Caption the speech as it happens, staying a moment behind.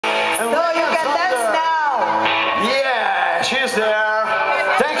So you can dance now. Yeah, she's there.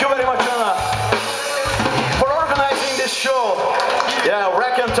 Thank you very much, Anna, for organizing this show. Yeah,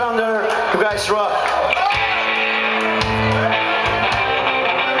 Wreck and Thunder, you guys rock.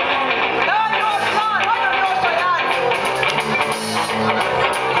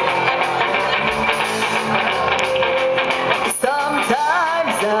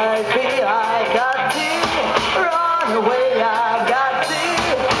 Sometimes I feel I got to run away. I've got to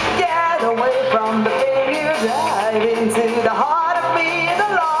get away from the pain you drive into the heart of me. The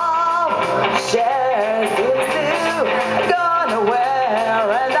love shares seems to go nowhere,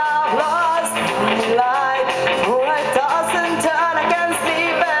 and I've lost my life. Oh, I toss and turn, I can't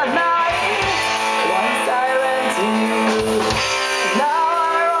sleep at night. Once I ran to you, now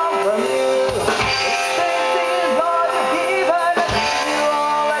I run from you.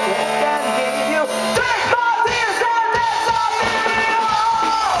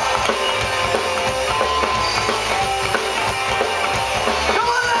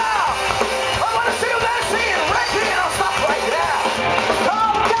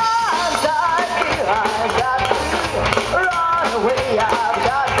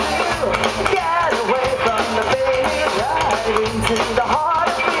 Into the heart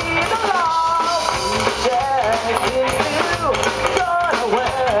of me, the love just seems to go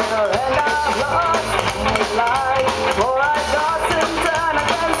nowhere, and I've lost my life, for I toss and turn, I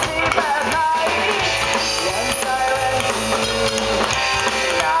can't sleep at night. Once I ran to you,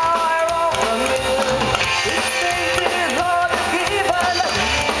 now I roam from you. This thing is hard to keep, and I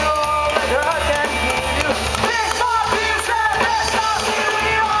give you all that I can give you. This heart is sad, that's not who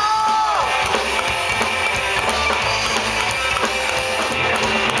we are.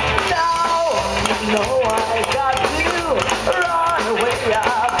 No, I got to run away,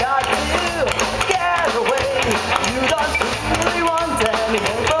 I've got to get away. You don't really want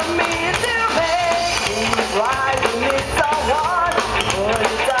anything from me to make things right. You need someone for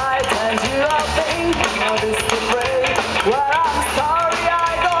the tight and you are thinking of this to pray. Well, I'm sorry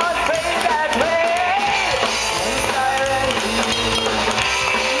I don't pray that way. Once I ran to you,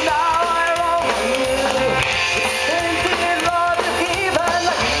 now I roam from you. This thing is hard to keep, and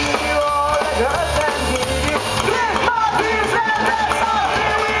I give you all that hurt.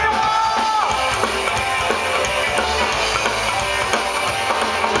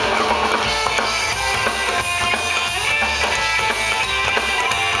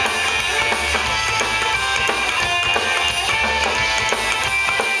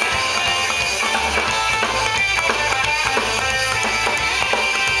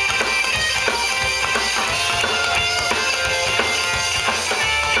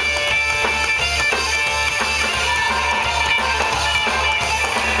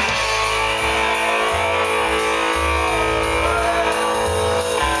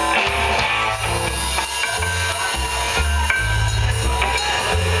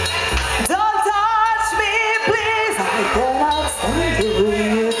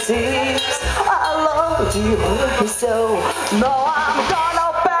 I love you so. No,